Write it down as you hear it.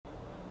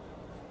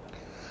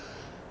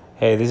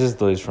Hey, this is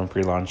Luis from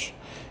Pre-Launch.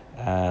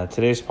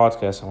 Today's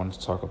podcast, I want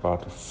to talk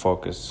about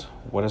focus.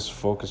 What does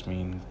focus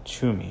mean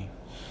to me?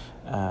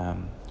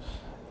 Um,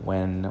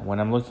 when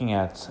I'm looking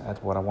at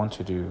what I want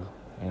to do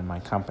in my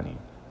company,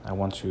 I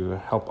want to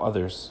help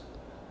others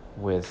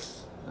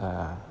with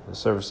the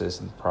services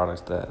and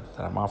products that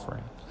I'm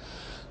offering.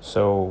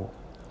 So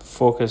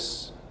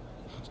focus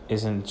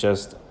isn't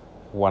just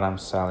what I'm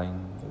selling,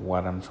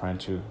 what I'm trying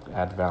to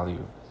add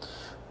value.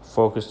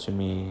 Focus to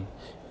me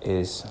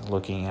is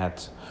looking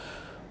at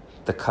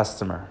the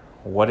customer.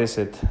 What is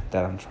it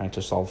that I'm trying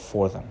to solve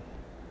for them?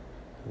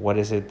 What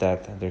is it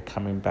that they're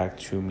coming back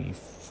to me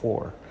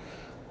for?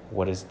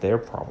 What is their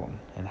problem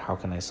and how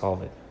can I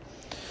solve it?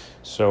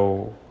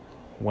 So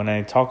when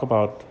I talk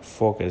about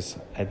focus,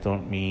 I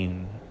don't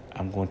mean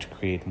I'm going to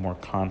create more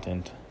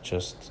content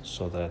just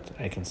so that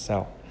I can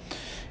sell.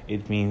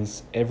 It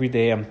means every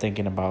day I'm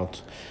thinking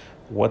about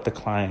what the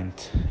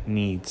client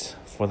needs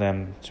for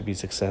them to be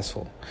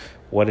successful.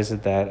 What is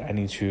it that I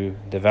need to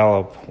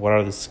develop? What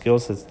are the skill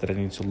sets that I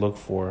need to look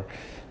for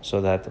so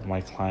that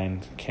my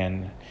client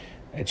can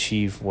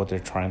achieve what they're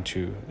trying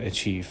to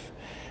achieve?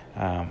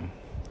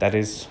 That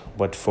is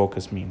what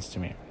focus means to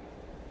me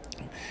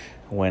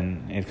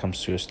when it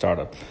comes to a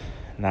startup.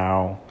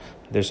 Now,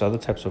 there's other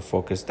types of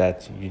focus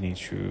that you need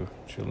to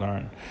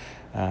learn.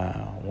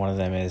 One of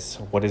them is,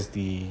 what is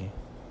the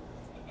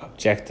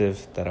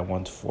objective that I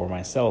want for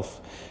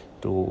myself?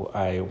 Do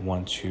I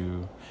want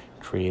to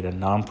create a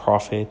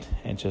nonprofit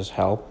and just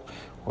help,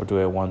 or do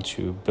I want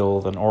to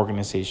build an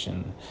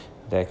organization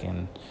that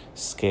can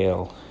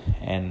scale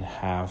and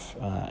have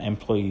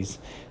employees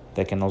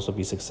that can also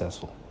be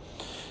successful?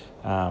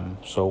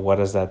 So what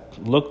does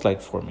that look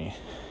like for me?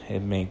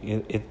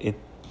 It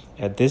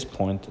at this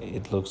point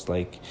it looks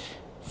like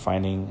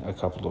finding a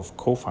couple of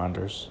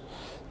co-founders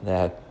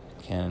that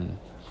can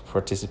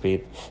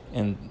participate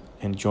in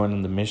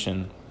joining the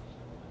mission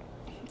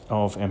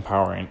of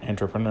empowering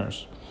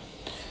entrepreneurs.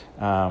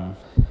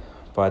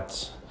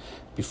 But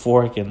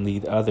before I can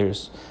lead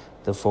others,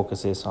 the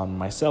focus is on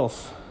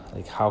myself.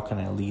 Like, how can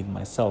I lead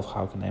myself?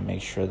 How can I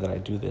make sure that I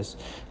do this?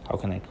 How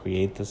can I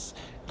create this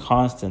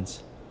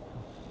content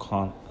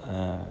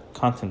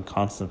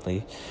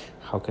constantly?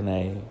 How can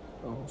I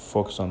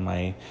focus on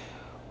my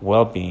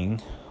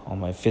well-being, on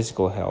my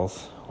physical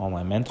health, on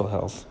my mental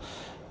health,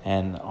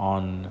 and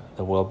on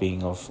the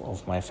well-being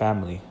of my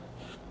family?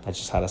 I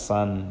just had a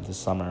son this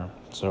summer,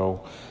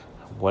 so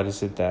what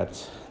is it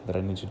that I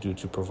need to do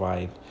to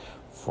provide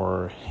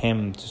for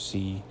him to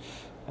see,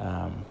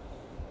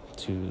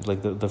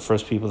 the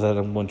first people that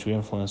I'm going to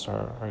influence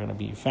are going to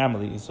be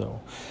family.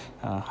 So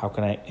how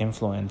can I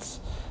influence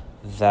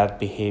that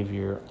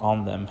behavior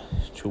on them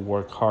to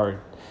work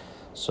hard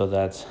so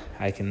that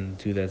I can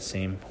do that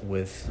same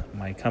with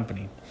my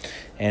company?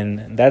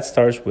 And that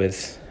starts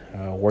with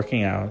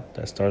working out.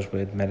 That starts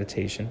with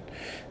meditation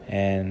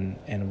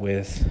and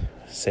with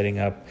setting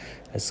up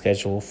a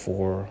schedule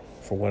for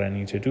what I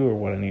need to do or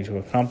what I need to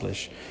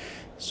accomplish.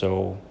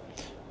 So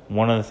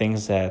one of the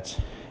things that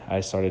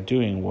I started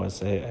doing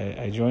was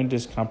I joined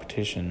this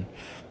competition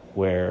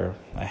where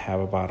I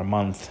have about a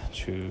month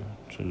to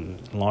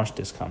launch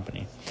this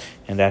company,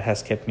 and that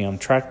has kept me on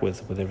track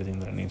with everything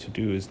that I need to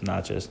do. Is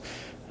not just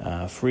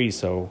free,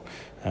 so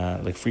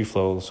like free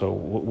flow. So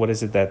what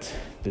is it that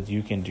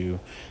you can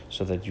do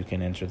so that you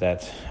can enter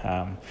that?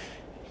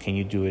 Can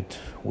you do it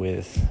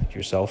with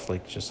yourself,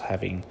 like just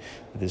having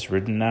this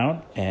written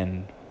out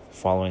and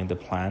following the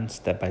plan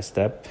step by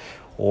step?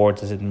 Or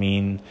does it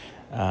mean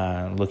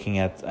looking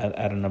at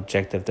an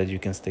objective that you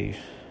can stay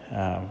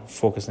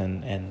focused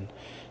and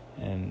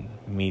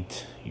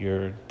meet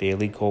your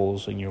daily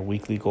goals and your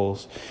weekly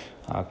goals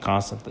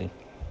constantly?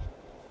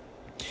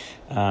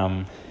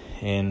 In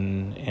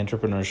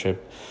entrepreneurship,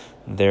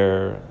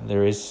 there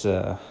is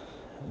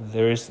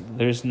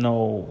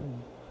no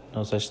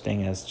such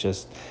thing as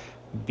just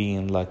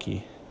being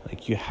lucky.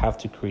 Like, you have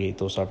to create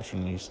those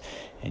opportunities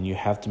and you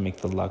have to make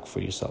the luck for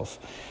yourself,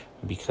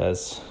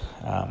 because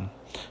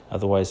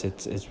otherwise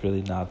it's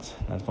really not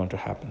going to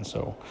happen.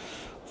 So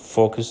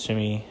focus to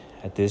me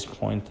at this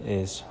point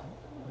is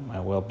my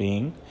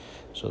well-being,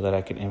 so that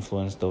I can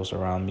influence those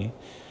around me,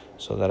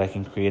 so that I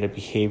can create a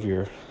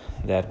behavior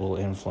that will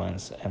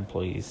influence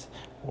employees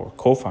or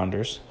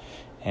co-founders,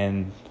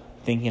 and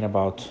thinking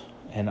about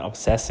and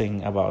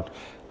obsessing about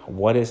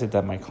what is it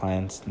that my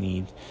clients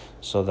need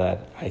so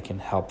that I can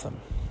help them.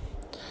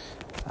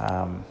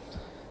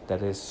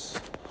 That is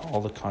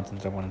all the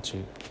content I wanted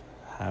to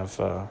have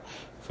for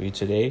you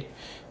today.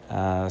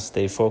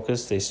 Stay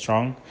focused, stay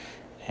strong,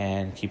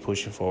 and keep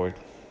pushing forward.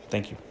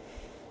 Thank you.